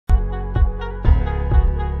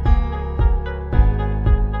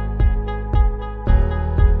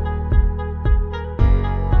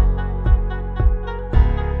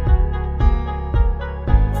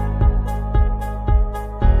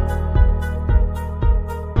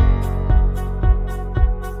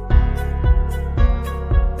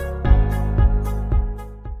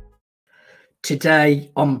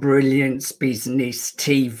Today on Brilliance Business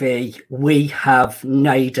TV, we have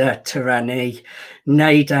Nader Tehrani.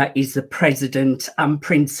 Nader is the president and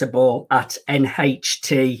principal at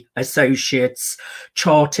NHT Associates,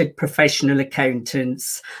 chartered professional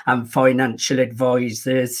accountants and financial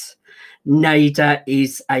advisors. Nader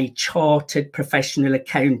is a chartered professional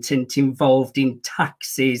accountant involved in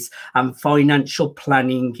taxes and financial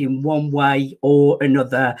planning in one way or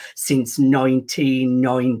another since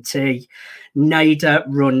 1990. Nader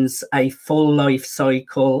runs a full life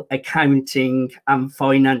cycle accounting and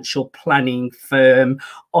financial planning firm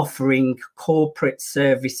offering corporate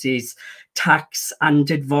services, tax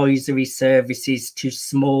and advisory services to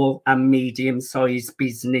small and medium-sized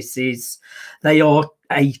businesses. They are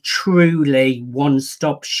a truly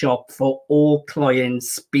one-stop shop for all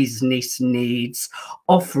clients' business needs,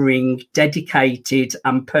 offering dedicated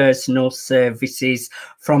and personal services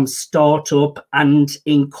from startup and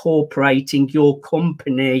incorporating your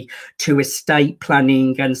company to estate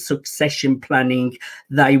planning and succession planning.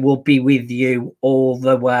 They will be with you all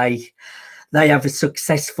the way. They have a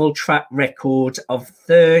successful track record of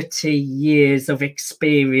 30 years of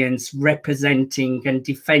experience representing and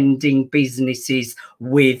defending businesses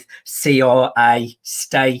with CRA.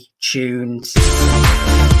 Stay tuned.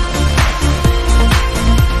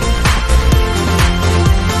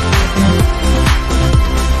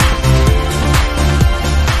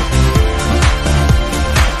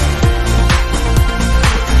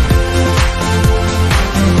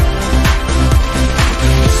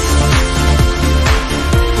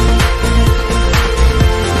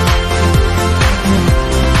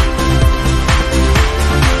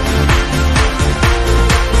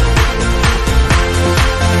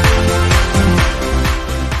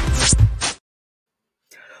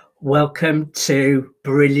 Welcome to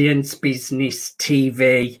Brilliance Business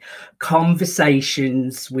TV,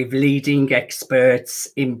 conversations with leading experts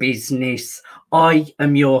in business. I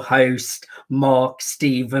am your host, Mark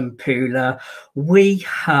Stephen Pooler. We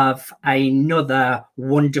have another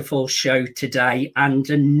wonderful show today and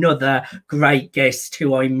another great guest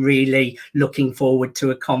who I'm really looking forward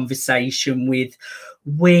to a conversation with.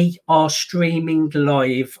 We are streaming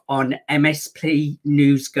live on MSP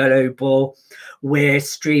News Global. We're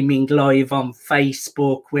streaming live on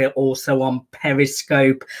Facebook. We're also on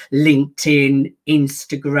Periscope, LinkedIn,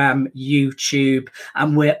 Instagram, YouTube,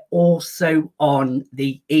 and we're also on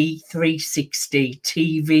the E360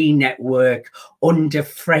 TV network under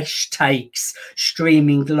Fresh Takes,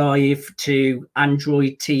 streaming live to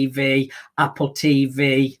Android TV, Apple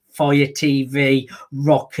TV, Fire TV,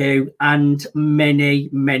 Roku, and many,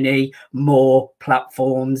 many more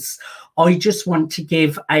platforms. I just want to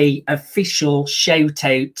give an official shout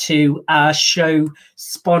out to our show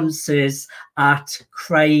sponsors at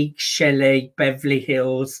Craig Shelley Beverly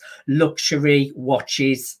Hills Luxury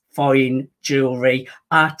Watches Fine Jewelry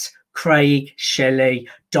at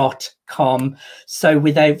craigshelley.com. So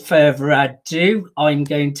without further ado, I'm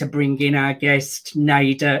going to bring in our guest,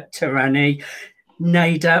 Nader Tehrani.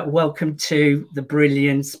 Nader, welcome to the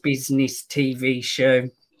Brilliance Business TV show.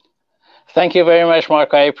 Thank you very much,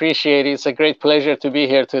 Mark. I appreciate it. It's a great pleasure to be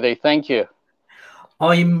here today. Thank you.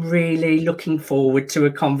 I'm really looking forward to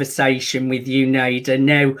a conversation with you, Nader.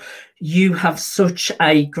 Now, you have such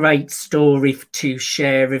a great story to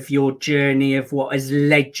share of your journey, of what has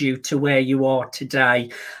led you to where you are today.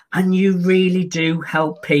 And you really do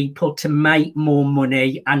help people to make more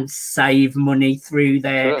money and save money through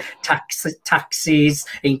their taxes,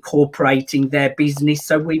 incorporating their business.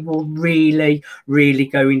 So we will really, really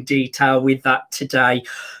go in detail with that today.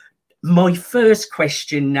 My first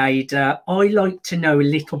question, Nader, I like to know a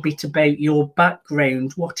little bit about your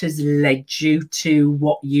background. What has led you to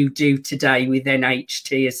what you do today with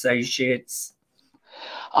NHT Associates?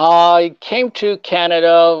 I came to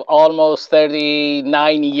Canada almost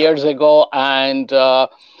 39 years ago, and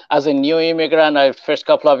as a new immigrant, the first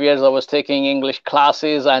couple of years I was taking English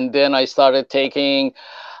classes, and then I started taking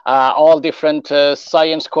all different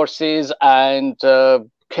science courses and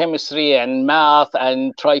chemistry and math,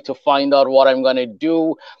 and try to find out what I'm going to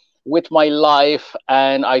do with my life.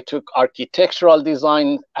 And I took architectural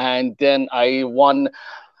design, and then I won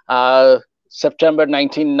September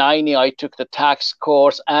 1990, I took the tax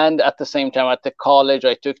course, and at the same time at the college,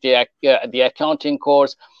 I took the accounting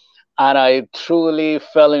course, and I truly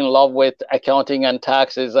fell in love with accounting and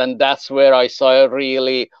taxes, and that's where I saw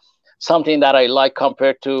really something that I like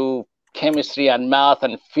compared to chemistry and math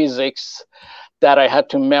and physics that I had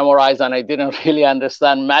to memorize, and I didn't really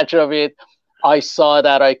understand much of it. I saw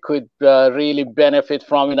that I could really benefit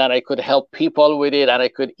from it, and I could help people with it, and I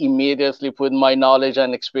could immediately put my knowledge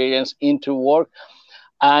and experience into work.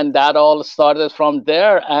 And that all started from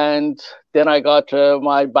there. And then I got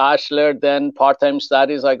my bachelor, then part-time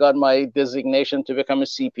studies. I got my designation to become a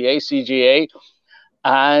CPA, CGA,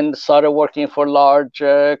 and started working for large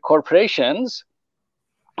corporations.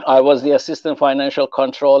 I was the assistant financial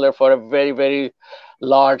controller for a very, very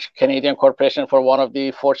large Canadian corporation for one of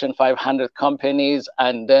the Fortune 500 companies.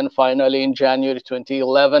 And then finally in January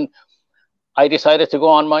 2011, I decided to go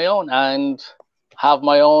on my own and have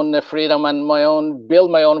my own freedom and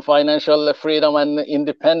build my own financial freedom and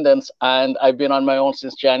independence. And I've been on my own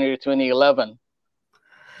since January 2011.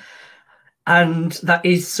 And that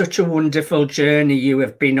is such a wonderful journey you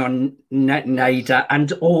have been on, Nader.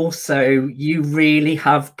 And also, you really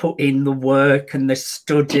have put in the work and the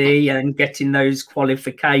study and getting those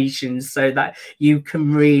qualifications so that you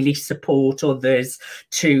can really support others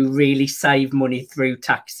to really save money through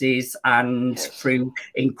taxes and through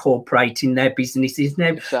incorporating their businesses.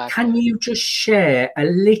 Now, can you just share a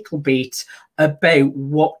little bit about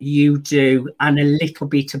what you do and a little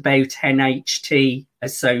bit about NHT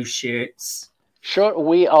Associates? Sure.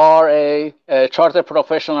 We are a chartered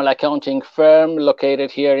professional accounting firm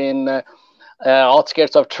located here in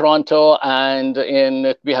outskirts of Toronto, and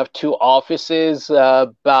we have 2 offices,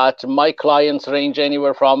 but my clients range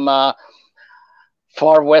anywhere from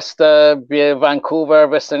far west, Vancouver,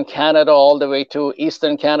 Western Canada, all the way to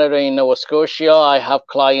Eastern Canada in Nova Scotia. I have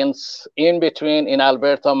clients in between in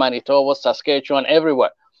Alberta, Manitoba, Saskatchewan,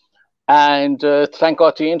 everywhere. And thank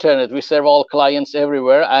God to internet, we serve all clients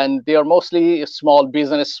everywhere. And they are mostly small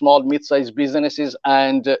business, small, mid-sized businesses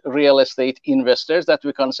and real estate investors that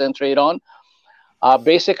we concentrate on.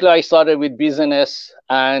 Basically, I started with business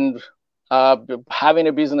and having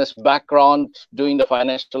a business background, doing the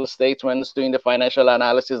financial statements, doing the financial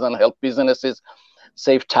analysis, and help businesses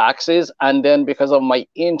save taxes. And then because of my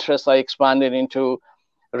interest, I expanded into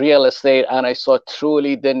real estate, and I saw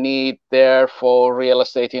truly the need there for real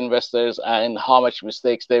estate investors and how much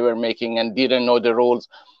mistakes they were making and didn't know the rules.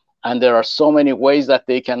 And there are so many ways that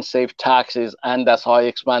they can save taxes, and that's how I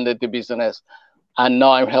expanded the business. And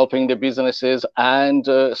now I'm helping the businesses and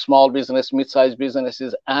small business, mid-sized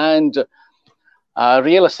businesses, and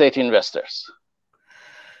real estate investors.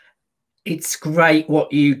 It's great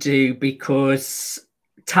what you do, because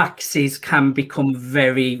taxes can become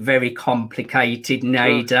very, very complicated,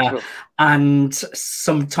 Nader. True. And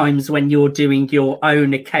sometimes when you're doing your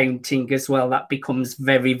own accounting as well, that becomes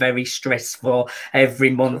very, very stressful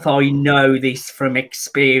every month. True. I know this from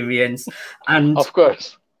experience. And of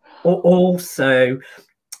course, also,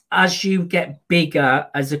 as you get bigger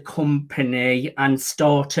as a company and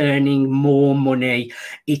start earning more money,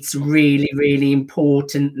 it's really, really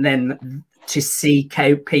important then to seek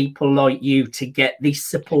out people like you to get this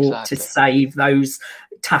support to save those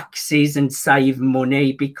taxes and save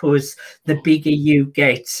money, because the bigger you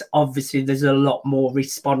get, obviously there's a lot more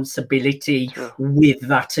responsibility with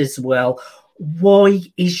that as well. Why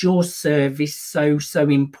is your service so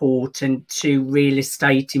important to real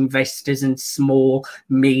estate investors and small,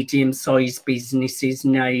 medium-sized businesses,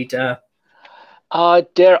 Nader?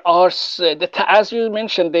 There are, as you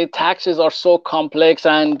mentioned, the taxes are so complex,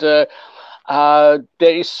 and there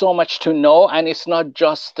is so much to know. And it's not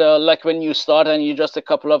just like when you start and you just a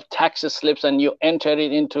couple of tax slips and you enter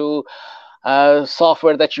it into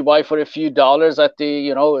software that you buy for a few dollars at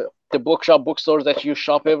the bookstores that you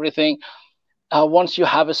shop everything. Once you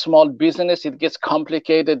have a small business, it gets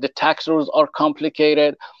complicated. The tax rules are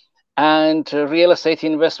complicated, and real estate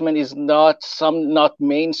investment is not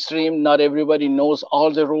mainstream. Not everybody knows all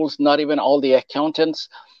the rules. Not even all the accountants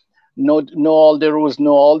know all the rules,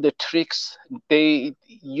 know all the tricks.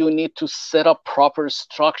 You need to set up proper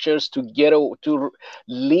structures to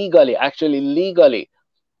legally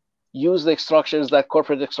use the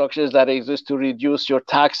corporate structures that exist to reduce your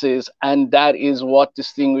taxes. And that is what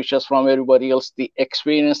distinguishes us from everybody else. The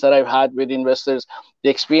experience that I've had with investors, the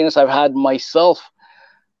experience I've had myself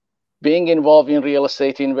being involved in real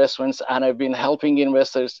estate investments, and I've been helping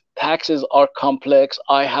investors. Taxes are complex.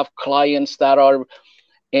 I have clients that are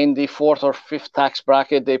in the 4th or 5th tax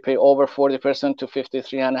bracket. They pay over 40% to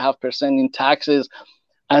 53.5% in taxes.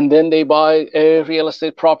 And then they buy a real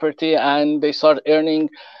estate property and they start earning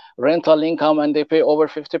rental income and they pay over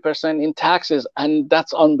 50% in taxes. And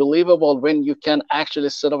that's unbelievable when you can actually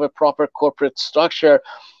set up a proper corporate structure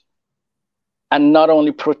and not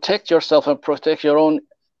only protect yourself and protect your own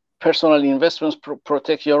personal investments,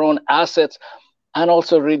 protect your own assets, and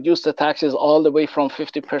also reduce the taxes all the way from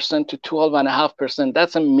 50% to 12.5%.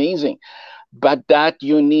 That's amazing. But that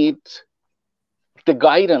you need the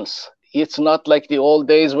guidance. It's not like the old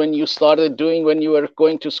days when you started doing, when you were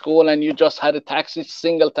going to school and you just had a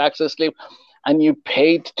single tax slip and you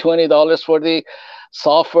paid $20 for the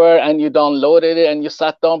software and you downloaded it and you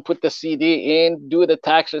sat down, put the CD in, do the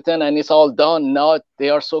tax return, and it's all done. Now they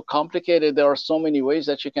are so complicated. There are so many ways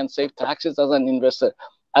that you can save taxes as an investor,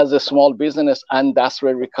 as a small business, and that's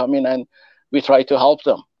where we come in and we try to help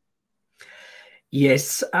them.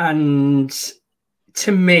 Yes, and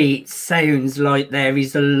to me, it sounds like there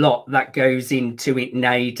is a lot that goes into it,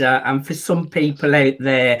 Nader. And for some people out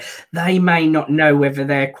there, they may not know whether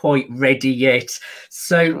they're quite ready yet.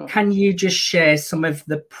 So can you just share some of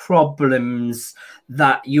the problems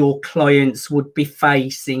that your clients would be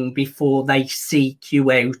facing before they seek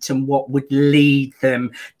you out, and what would lead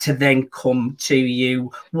them to then come to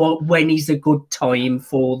you? When is a good time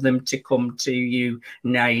for them to come to you,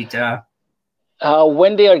 Nader?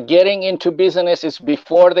 When they are getting into business, it's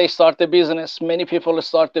before they start the business. Many people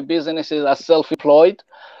start the businesses as self-employed.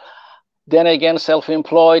 Then again,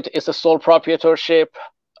 self-employed is a sole proprietorship.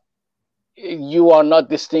 You are not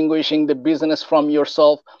distinguishing the business from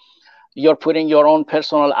yourself. You're putting your own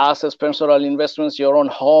personal assets, personal investments, your own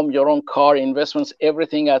home, your own car investments,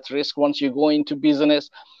 everything at risk once you go into business.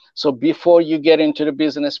 So before you get into the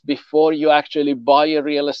business, before you actually buy a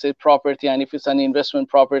real estate property, and if it's an investment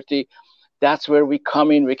property, that's where we come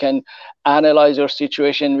in. We can analyze your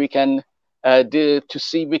situation. We can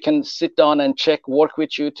we can sit down and check, work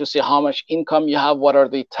with you to see how much income you have, what are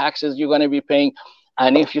the taxes you're going to be paying,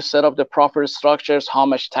 and if you set up the proper structures, how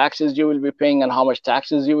much taxes you will be paying and how much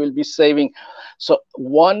taxes you will be saving. So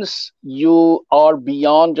once you are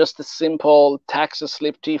beyond just a simple tax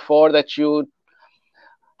slip T4 that you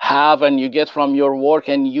have and you get from your work,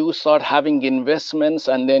 and you start having investments,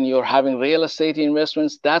 and then you're having real estate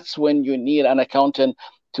investments, that's when you need an accountant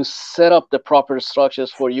to set up the proper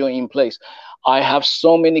structures for you in place. I have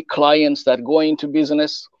so many clients that go into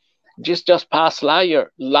business. Just past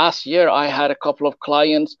last year, I had a couple of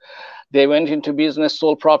clients. They went into business,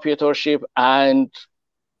 sole proprietorship, and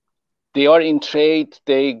they are in trade.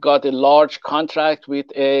 They got a large contract with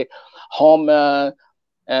a home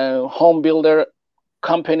builder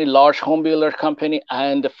company, large home builder company,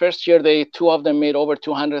 and the first year two of them made over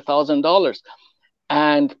 $200,000.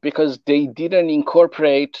 And because they didn't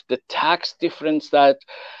incorporate, the tax difference that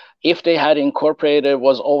if they had incorporated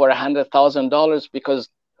was over $100,000, because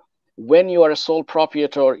when you are a sole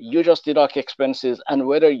proprietor, you just deduct expenses, and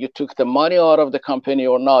whether you took the money out of the company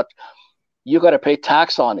or not, you got to pay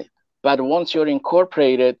tax on it. But once you're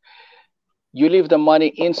incorporated, you leave the money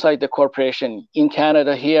inside the corporation. In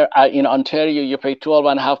Canada, here in Ontario, you pay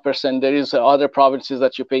 12.5%. There is other provinces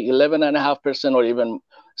that you pay 11.5%, or even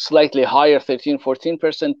slightly higher, 13,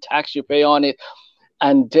 14% tax you pay on it.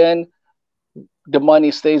 And then the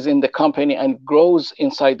money stays in the company and grows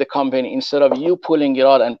inside the company instead of you pulling it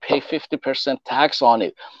out and pay 50% tax on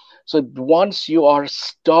it. So once you are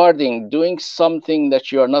starting doing something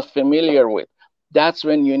that you are not familiar with, that's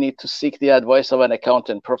when you need to seek the advice of an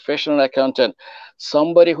accountant, professional accountant,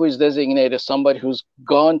 somebody who is designated, somebody who's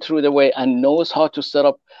gone through the way and knows how to set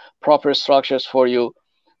up proper structures for you.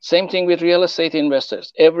 Same thing with real estate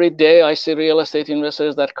investors. Every day I see real estate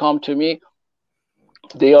investors that come to me.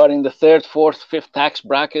 They are in the third, fourth, fifth tax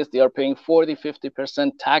brackets. They are paying 40,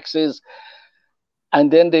 50% taxes. And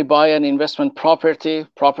then they buy an investment property.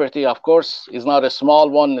 Property, of course, is not a small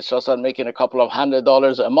one. It's just not making a couple of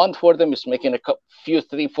 $100 a month for them. It's making a few,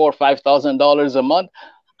 $3,000, $4,000, $5,000 a month.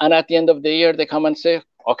 And at the end of the year, they come and say,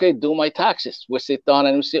 okay, do my taxes. We sit down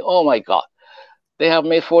and we say, oh my God, they have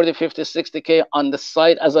made 40, 50, 60K on the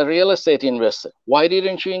side as a real estate investor. Why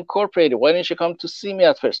didn't you incorporate it? Why didn't you come to see me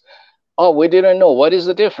at first? Oh, we didn't know. What is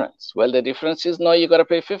the difference? Well, the difference is now you got to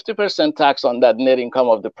pay 50% tax on that net income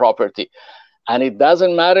of the property. And it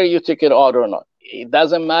doesn't matter you took it out or not. It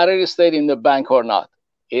doesn't matter you stayed in the bank or not.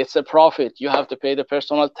 It's a profit. You have to pay the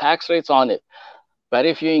personal tax rates on it. But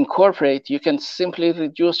if you incorporate, you can simply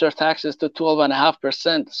reduce your taxes to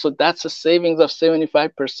 12.5%. So that's a savings of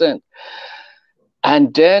 75%.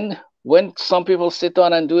 And then when some people sit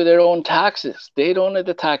down and do their own taxes, they don't know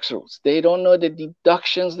the tax rules. They don't know the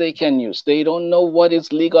deductions they can use. They don't know what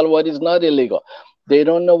is legal, what is not illegal. They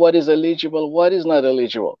don't know what is eligible, what is not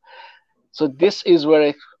eligible. So this is where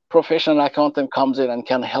a professional accountant comes in and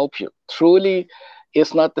can help you. Truly,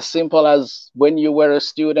 it's not as simple as when you were a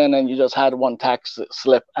student and you just had one tax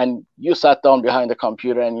slip and you sat down behind the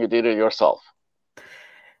computer and you did it yourself.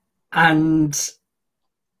 And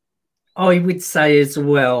I would say as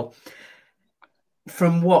well,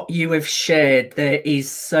 from what you have shared, there is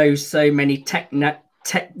so many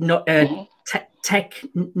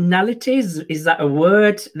technicalities. Is that a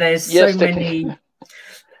word? There's yes,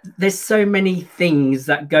 there's so many things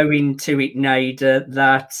that go into it, Nader,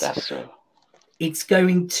 that that's true. it's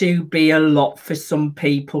going to be a lot for some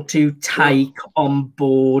people to take on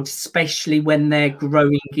board, especially when they're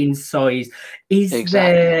growing in size. Is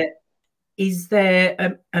there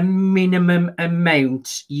a minimum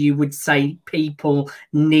amount you would say people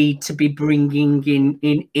need to be bringing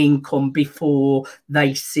in income before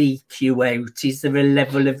they seek you out? Is there a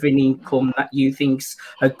level of an income that you think's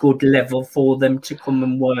a good level for them to come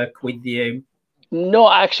and work with you?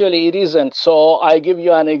 No, actually, it isn't. So I give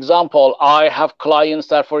you an example. I have clients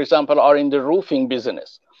that, for example, are in the roofing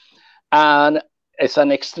business, and it's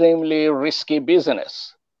an extremely risky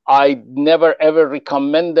business. I never ever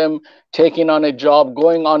recommend them taking on a job,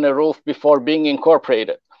 going on a roof before being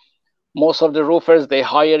incorporated. Most of the roofers, they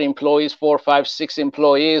hire employees, 4, 5, 6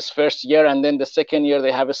 employees first year, and then the second year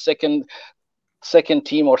they have a second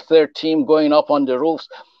team or third team going up on the roofs.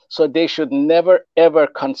 So they should never ever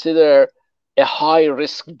consider a high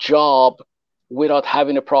risk job without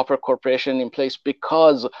having a proper corporation in place,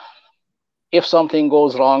 because if something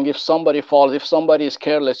goes wrong, if somebody falls, if somebody is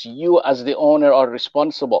careless, you as the owner are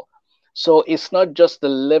responsible. So it's not just the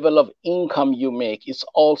level of income you make, it's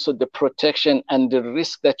also the protection and the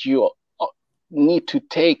risk that you need to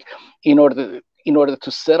take in order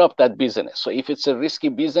to set up that business. So if it's a risky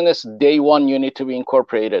business, day one, you need to be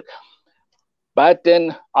incorporated. But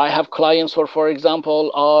then I have clients who, for example,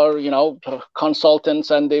 are, consultants,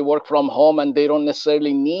 and they work from home and they don't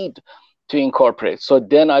necessarily need to incorporate. So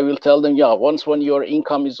then I will tell them, when your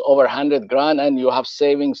income is over 100 grand and you have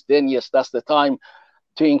savings, then yes, that's the time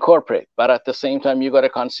to incorporate. But at the same time, you got to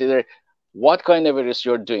consider what kind of a risk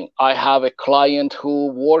you're doing. I have a client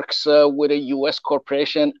who works with a US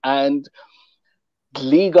corporation, and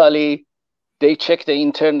legally they check the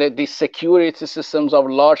internet, the security systems of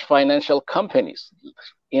large financial companies.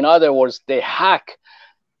 In other words, they hack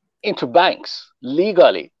into banks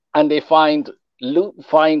legally, and they find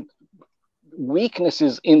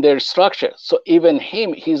weaknesses in their structure. So even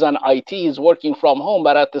he's an IT, he's working from home,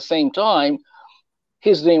 but at the same time,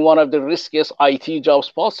 he's doing one of the riskiest IT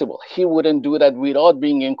jobs possible. He wouldn't do that without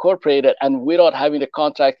being incorporated and without having a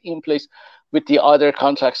contract in place with the other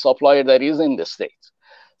contract supplier that is in the States.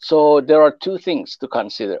 So there are two things to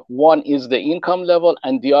consider. One is the income level,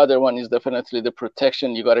 and the other one is definitely the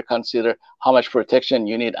protection. You got to consider how much protection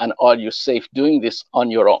you need, and are you safe doing this on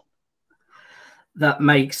your own? That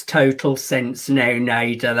makes total sense now,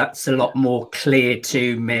 Nader. That's a lot more clear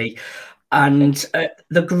to me. And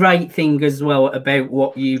the great thing as well about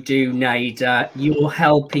what you do, Nader, you're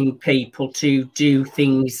helping people to do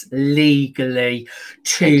things legally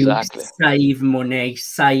to save money,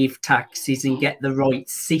 save taxes, and get the right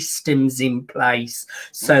systems in place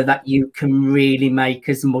so that you can really make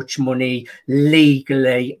as much money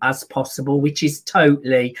legally as possible, which is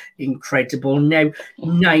totally incredible. Now,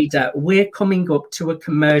 Nader, we're coming up to a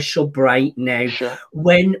commercial break now. Sure.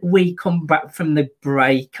 When we come back from the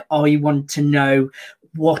break, I want to know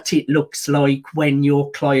what it looks like when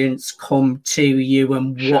your clients come to you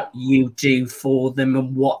and what you do for them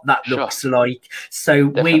and what that looks like. So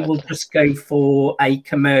we will just go for a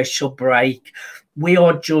commercial break. We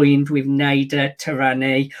are joined with Nader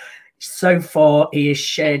Tehrani. So far, he has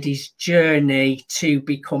shared his journey to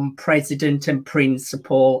become president and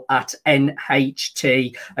principal at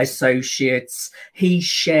NHT Associates. He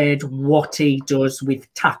shared what he does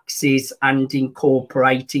with taxes and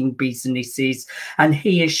incorporating businesses, and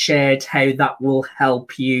he has shared how that will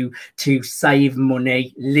help you to save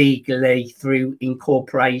money legally through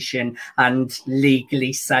incorporation and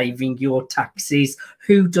legally saving your taxes.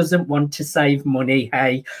 Who doesn't want to save money?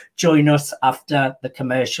 Hey, join us after the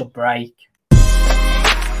commercial break.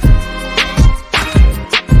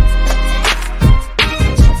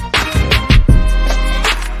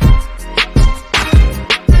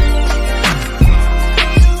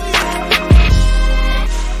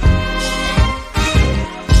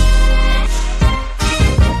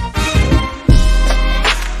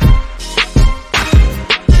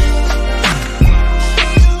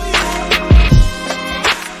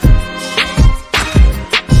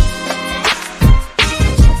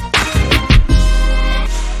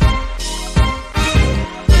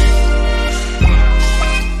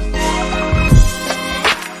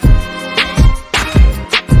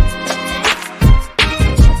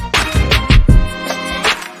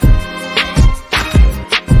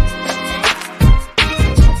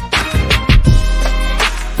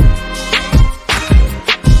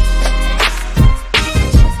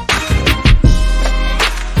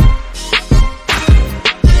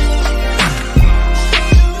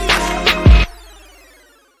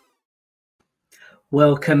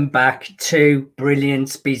 Welcome back to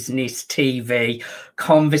Brilliance Business TV,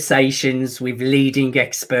 conversations with leading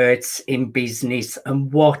experts in business. And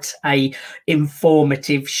what a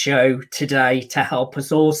informative show today to help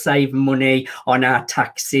us all save money on our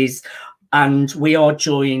taxes. And we are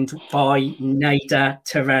joined by Nader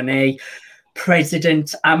Tehrani,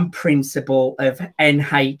 President and Principal of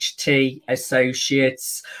NHT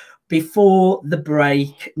Associates. Before the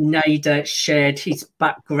break, Nader shared his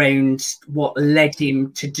background, what led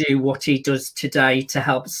him to do what he does today to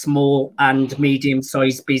help small and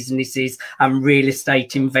medium-sized businesses and real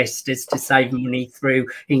estate investors to save money through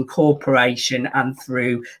incorporation and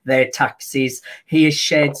through their taxes. He has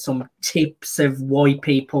shared some tips of why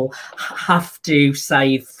people have to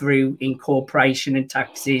save through incorporation and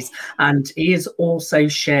taxes, and he has also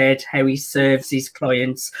shared how he serves his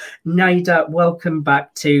clients. Nader, welcome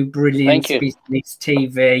back to Brilliance Business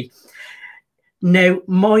TV. Now,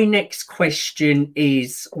 my next question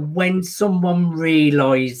is, when someone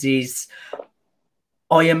realizes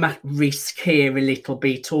I am at risk here a little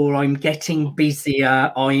bit, or I'm getting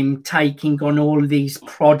busier, I'm taking on all these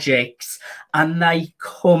projects, and they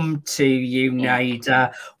come to you,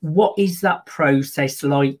 Nader, what is that process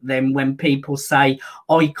like then when people say,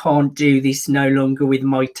 I can't do this no longer with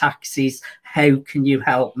my taxes? How can you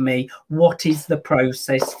help me? What is the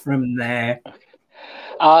process from there?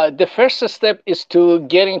 The first step is to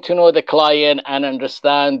getting to know the client and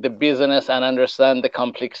understand the business and understand the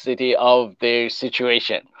complexity of their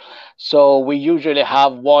situation. So we usually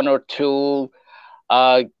have one or two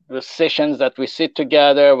sessions that we sit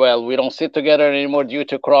together. Well, we don't sit together anymore due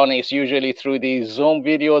to Corona. It's usually through these Zoom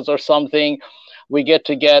videos or something. We get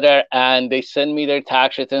together and they send me their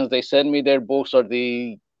tax returns, they send me their books or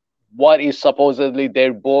what is supposedly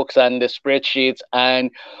their books and the spreadsheets, and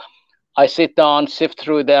I sit down, sift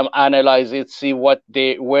through them, analyze it, see where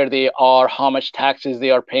they are, how much taxes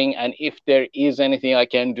they are paying, and if there is anything I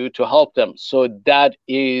can do to help them. So that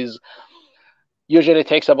is usually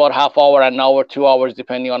takes about half hour, an hour, 2 hours,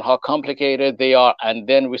 depending on how complicated they are. And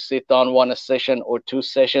then we sit down one session or two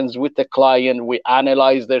sessions with the client. We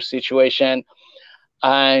analyze their situation,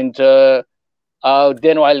 and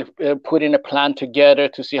then I'll put in a plan together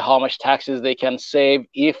to see how much taxes they can save,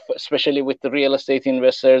 if especially with the real estate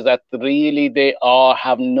investors that really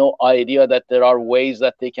have no idea that there are ways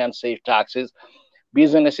that they can save taxes.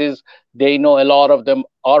 Businesses, they know a lot of them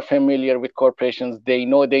are familiar with corporations. They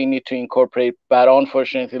know they need to incorporate, but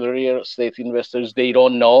unfortunately, the real estate investors, they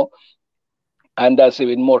don't know. And that's a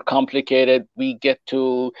bit more complicated. We get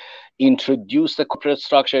to introduce the corporate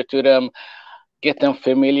structure to them, get them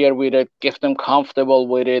familiar with it, get them comfortable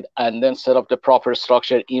with it, and then set up the proper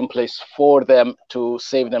structure in place for them to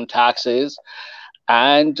save them taxes.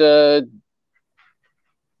 And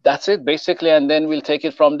that's it basically. And then we'll take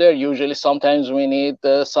it from there. Usually sometimes we need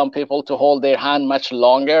some people to hold their hand much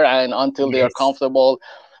longer and until they are comfortable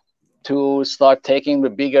to start taking the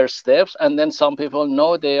bigger steps. And then some people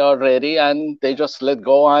know they are ready and they just let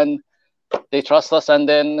go and they trust us, and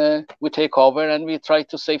then we take over and we try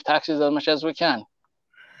to save taxes as much as we can.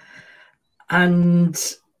 And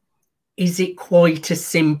is it quite a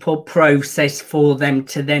simple process for them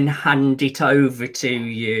to then hand it over to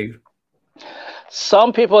you?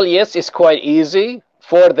 Some people, yes, it's quite easy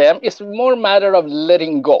for them. It's more a matter of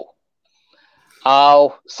letting go.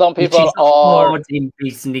 Some people are hard in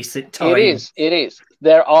business at times. It is.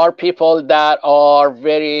 There are people that are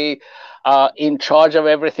very in charge of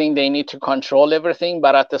everything. They need to control everything,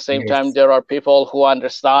 but at the same time, there are people who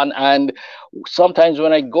understand. And sometimes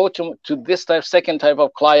when I go to this second type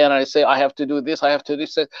of client, I say I have to do this, I have to do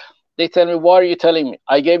this. They tell me, "What are you telling me?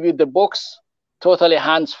 I gave you the books, totally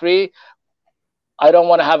hands-free. I don't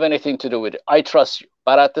want to have anything to do with it. I trust you."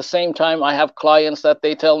 But at the same time, I have clients that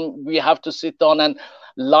they tell me we have to sit down and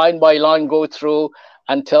line by line go through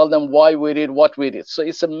and tell them why we did what we did. So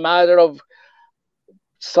it's a matter of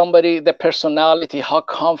somebody, the personality, how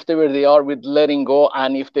comfortable they are with letting go,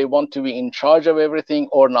 and if they want to be in charge of everything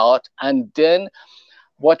or not. And then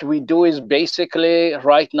what we do is basically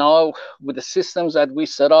right now with the systems that we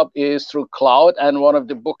set up is through cloud, and one of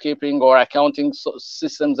the bookkeeping or accounting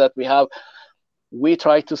systems that we have, we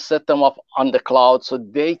try to set them up on the cloud so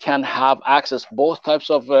they can have access. Both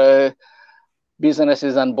types of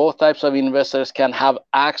businesses and both types of investors can have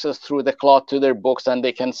access through the cloud to their books, and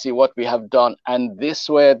they can see what we have done. And this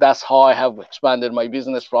way, that's how I have expanded my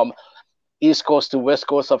business from East Coast to West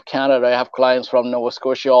Coast of Canada. I have clients from Nova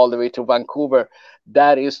Scotia all the way to Vancouver.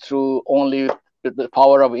 That is through only the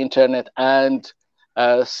power of internet and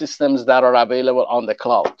systems that are available on the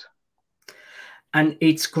cloud. And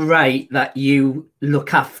it's great that you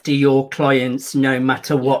look after your clients no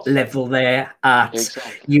matter what Yes, level they're at.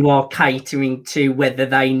 exactly, You are catering to whether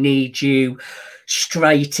they need you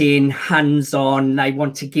straight in, hands on, they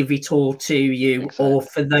want to give it all to you, or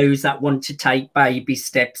exactly, for those that want to take baby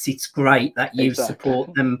steps, it's great that you exactly.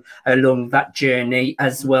 support them along that journey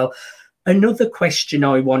as well. Another question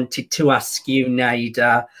I wanted to ask you,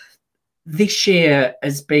 Nader, this year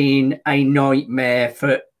has been a nightmare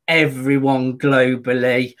for everyone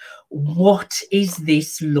globally. What is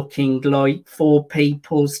this looking like for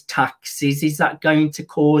people's taxes? Is that going to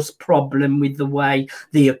cause problem with the way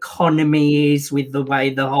the economy is, with the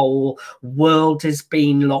way the whole world has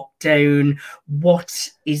been locked down? What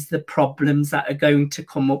is the problems that are going to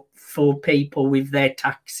come up for people with their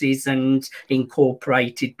taxes and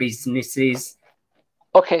incorporated businesses?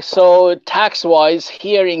 Okay, so tax-wise,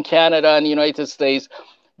 here in Canada and United States,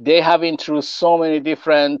 they have introduced so many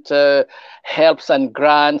different helps and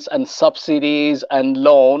grants and subsidies and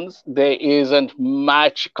loans. There isn't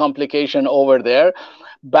much complication over there.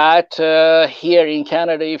 But here in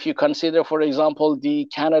Canada, if you consider, for example, the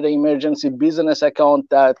Canada Emergency Business Account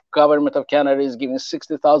that Government of Canada is giving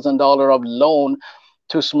 $60,000 of loan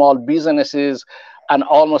to small businesses, and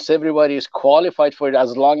almost everybody is qualified for it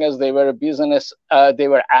as long as they were a business, they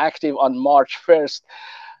were active on March 1st.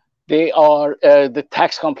 They are, the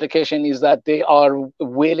tax complication is that they are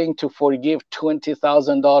willing to forgive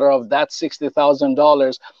 $20,000 of that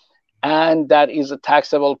 $60,000, and that is a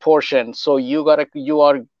taxable portion. So you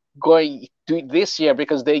are going to this year,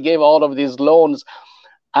 because they gave all of these loans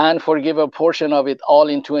and forgive a portion of it all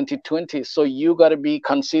in 2020. So you got to be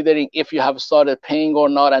considering if you have started paying or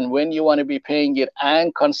not, and when you want to be paying it,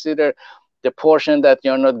 and consider the portion that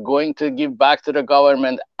you're not going to give back to the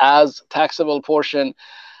government as taxable portion.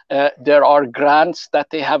 There are grants that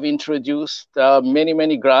they have introduced,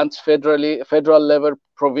 many grants, federal level,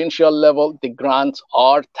 provincial level. The grants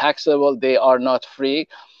are taxable; they are not free.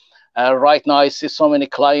 Right now, I see so many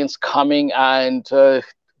clients coming, and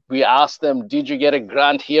we ask them, did you get a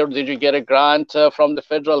grant here? Did you get a grant from the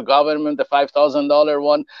federal government, the $5,000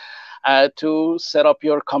 one, to set up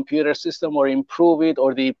your computer system or improve it?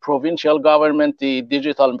 Or the provincial government, the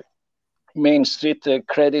digital Main Street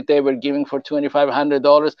credit they were giving for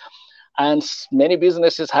 $2,500. And many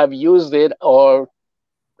businesses have used it,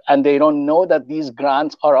 and they don't know that these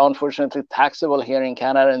grants are unfortunately taxable here in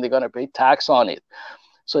Canada, and they're going to pay tax on it.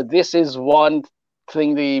 So this is one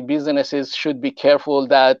thing the businesses should be careful,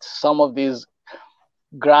 that some of these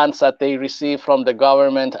grants that they receive from the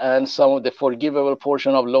government and some of the forgivable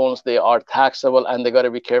portion of loans, they are taxable, and they got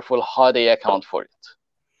to be careful how they account for it.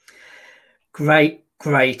 Great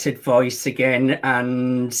advice again.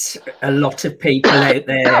 And a lot of people out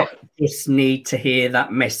there just need to hear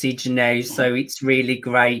that message now. So it's really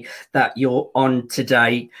great that you're on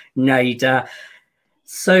today, Nader.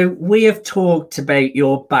 So we have talked about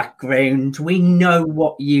your background. We know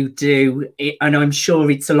what you do, and I'm sure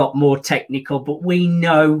it's a lot more technical, but we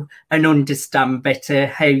know and understand better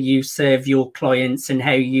how you serve your clients and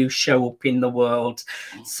how you show up in the world.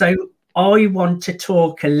 So I want to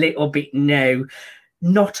talk a little bit now.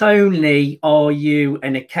 Not only are you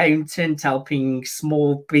an accountant helping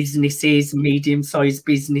small businesses, medium-sized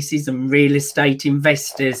businesses and real estate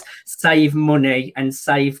investors save money and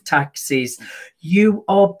save taxes, you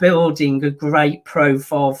are building a great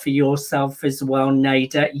profile for yourself as well,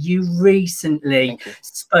 Nader. You recently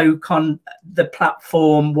spoke on the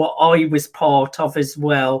platform, what I was part of as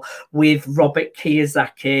well, with Robert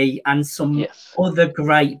Kiyosaki and some other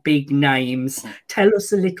great big names. Tell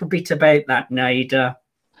us a little bit about that, Nader.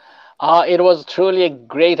 It was truly a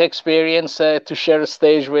great experience to share a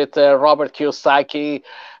stage with Robert Kiyosaki.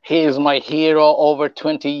 He is my hero. Over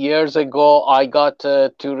 20 years ago, I got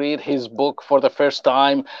to read his book for the first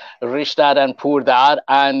time, Rich Dad and Poor Dad.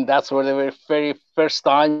 And that's where the very first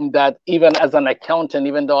time that, even as an accountant,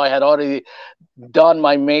 even though I had already done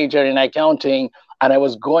my major in accounting and I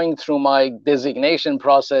was going through my designation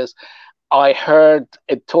process, I heard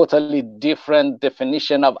a totally different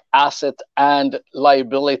definition of asset and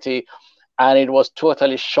liability. And it was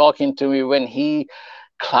totally shocking to me when he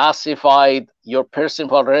classified your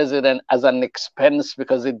principal residence as an expense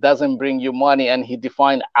because it doesn't bring you money. And he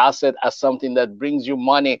defined asset as something that brings you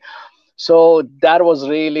money. So that was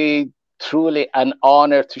really, truly an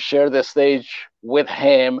honor to share the stage with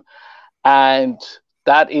him. And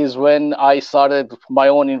that is when I started my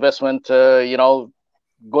own investment,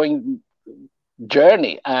 going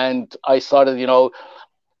journey. And I started,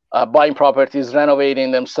 buying properties,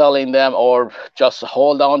 renovating them, selling them, or just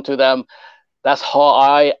hold on to them. That's how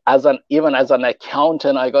I, even as an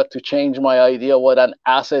accountant, I got to change my idea what an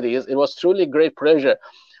asset is. It was truly great pleasure,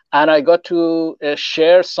 and I got to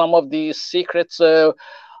share some of the secrets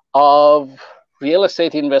of real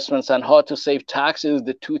estate investments and how to save taxes,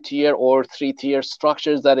 the 2-tier or 3-tier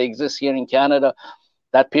structures that exist here in Canada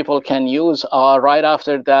that people can use. Right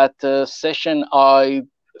after that session, I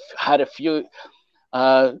had a few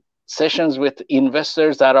sessions with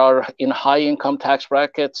investors that are in high income tax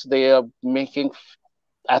brackets. They are making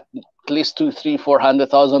at least $200,000, $300,000,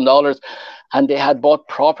 $400,000, and they had bought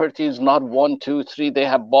properties, not one, two, three. They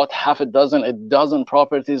have bought half a dozen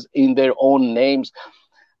properties in their own names,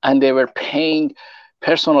 and they were paying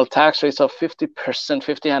personal tax rates of 50%,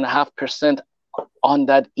 50.5% on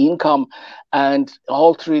that income. And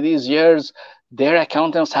all through these years, their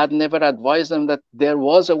accountants had never advised them that there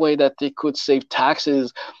was a way that they could save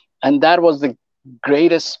taxes. And that was the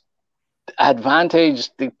greatest advantage,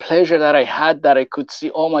 the pleasure that I had, that I could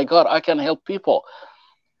see, oh my God, I can help people.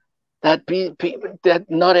 That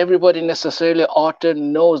not everybody necessarily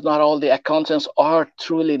knows, not all the accountants are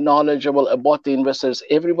truly knowledgeable about the investors.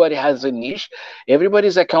 Everybody has a niche,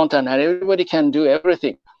 everybody's accountant, and everybody can do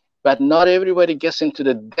everything, but not everybody gets into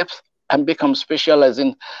the depth and becomes specialized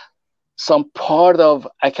in some part of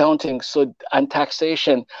accounting and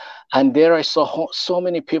taxation. And there I saw so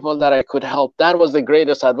many people that I could help. That was the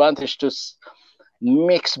greatest advantage, to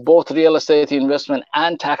mix both real estate investment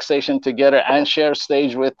and taxation together and share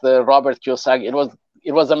stage with Robert Kiyosaki.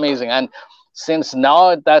 It was amazing. And since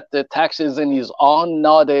now that the tax season is on,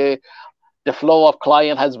 now the flow of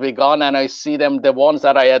client has begun, and I see them, the ones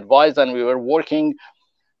that I advised, and we were working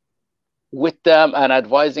with them and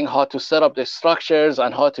advising how to set up the structures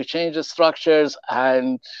and how to change the structures.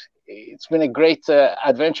 And it's been a great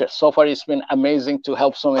adventure. So far, it's been amazing to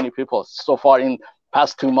help so many people so far in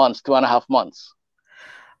past 2 months, 2.5 months.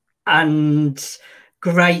 And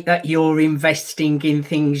great that you're investing in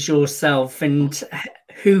things yourself, and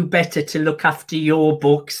who better to look after your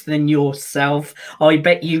books than yourself? I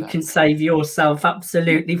bet you can save yourself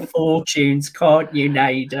absolutely fortunes, can't you,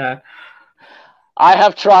 Nader? I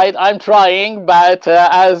have tried. I'm trying, but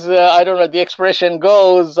as I don't know, the expression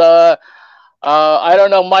goes, I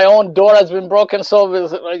don't know. My own door has been broken. So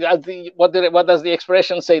what does the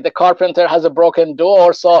expression say? The carpenter has a broken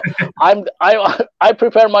door. So I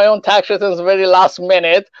prepare my own tax returns very last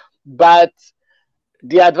minute, but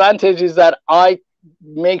the advantage is that I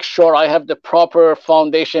make sure I have the proper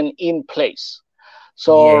foundation in place.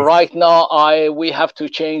 So Yes. right now we have to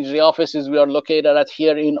change the offices we are located at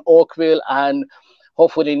here in Oakville, and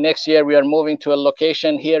hopefully next year we are moving to a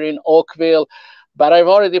location here in Oakville. But I've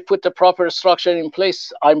already put the proper structure in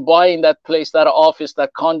place. I'm buying that place, that office,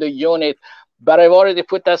 that condo unit, but I've already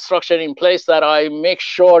put that structure in place that I make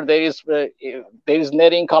sure there is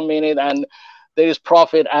net income in it and there is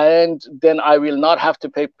profit, and then I will not have to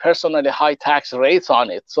pay personally high tax rates on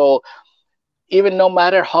it. So even no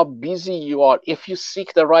matter how busy you are, if you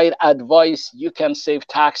seek the right advice, you can save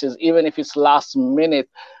taxes, even if it's last minute,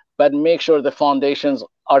 but make sure the foundations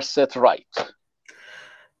are set right.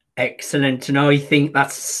 Excellent. And I think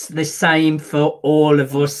that's the same for all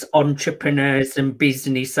of us entrepreneurs and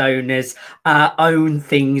business owners. Our own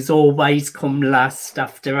things always come last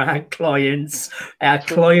after our clients. Our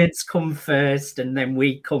clients come first and then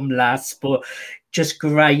we come last. But just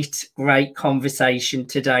great conversation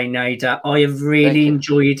today, Nader. I have really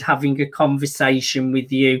enjoyed having a conversation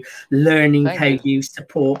with you, learning how you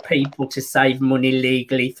support people to save money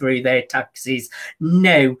legally through their taxes.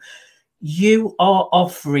 Now, you are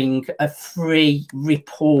offering a free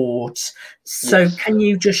report. So can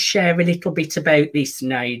you just share a little bit about this,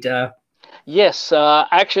 Nader? Yes,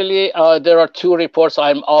 actually, there are 2 reports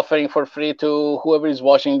I'm offering for free to whoever is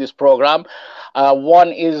watching this program.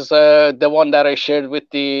 One is the one that I shared with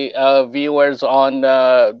the viewers on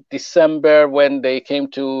December when they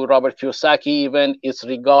came to Robert Kiyosaki event. It's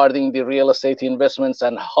regarding the real estate investments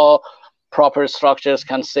and how proper structures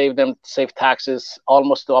can save taxes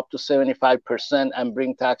almost up to 75% and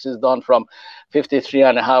bring taxes down from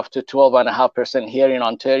 53.5% to 12.5% here in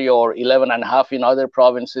Ontario, or 11.5% in other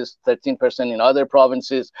provinces, 13% in other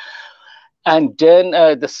provinces. And then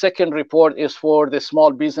the second report is for the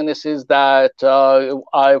small businesses that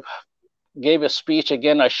I gave a speech.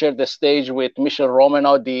 Again, I shared the stage with Michelle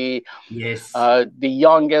Romano, the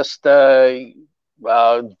youngest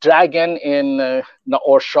dragon in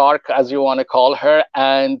or shark, as you want to call her,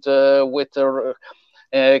 and with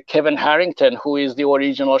Kevin Harrington, who is the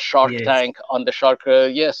original Shark Tank on the Shark.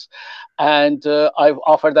 And I've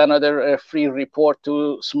offered another free report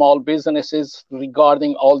to small businesses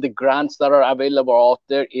regarding all the grants that are available out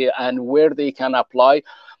there and where they can apply.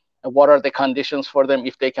 what are the conditions for them,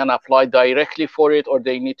 if they can apply directly for it or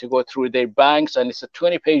they need to go through their banks. And it's a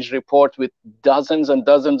 20-page report with dozens and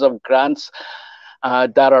dozens of grants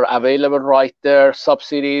that are available right there,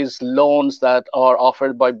 subsidies, loans that are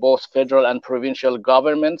offered by both federal and provincial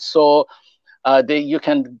governments. So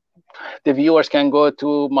the viewers can go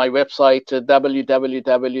to my website,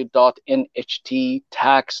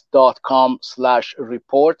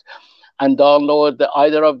 www.nhttax.com/report, and download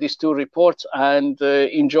either of these two reports and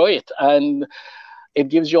enjoy it. And it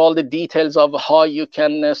gives you all the details of how you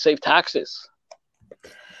can save taxes.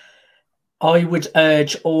 I would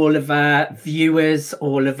urge all of our viewers,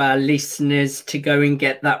 all of our listeners to go and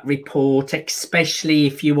get that report, especially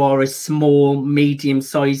if you are a small,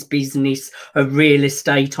 medium-sized business, a real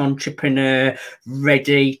estate entrepreneur,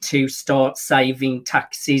 ready to start saving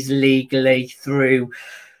taxes legally through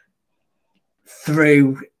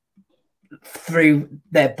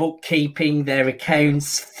their bookkeeping, their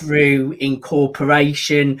accounts, through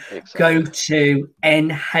incorporation. Exactly. Go to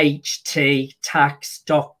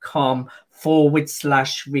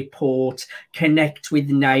nhttax.com/report. Connect with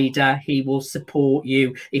Nader. He will support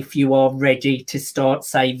you if you are ready to start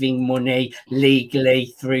saving money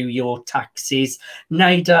legally through your taxes.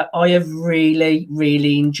 Nader, I have really,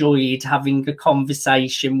 really enjoyed having a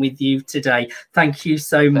conversation with you today. Thank you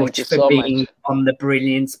so much for being on the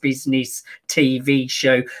Brilliance Business TV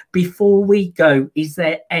show. Before we go, is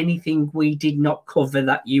there anything we did not cover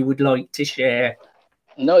that you would like to share?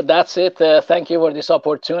 No, that's it. Thank you for this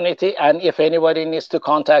opportunity. And if anybody needs to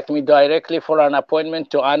contact me directly for an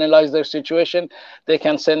appointment to analyze their situation, they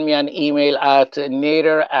can send me an email at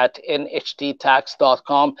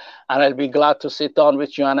nader@nhttax.com, and I'll be glad to sit down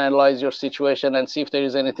with you and analyze your situation and see if there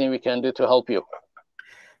is anything we can do to help you.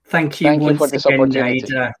 Thank you once for this again, opportunity.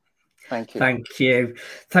 Nader. Thank you. Thank you.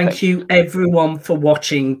 Thank you everyone for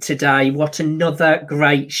watching today. What another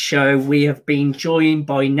great show. We have been joined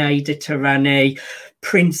by Nader Tehrani,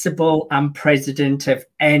 Principal and President of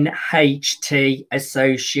NHT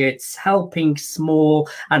Associates, helping small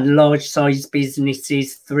and large-sized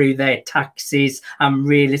businesses through their taxes and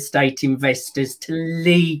real estate investors to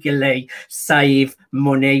legally save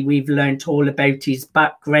money. We've learned all about his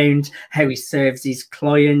background, how he serves his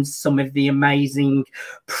clients, some of the amazing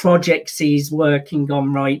projects he's working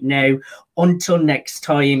on right now. Until next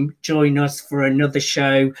time, join us for another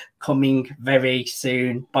show coming very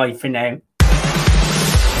soon. Bye for now.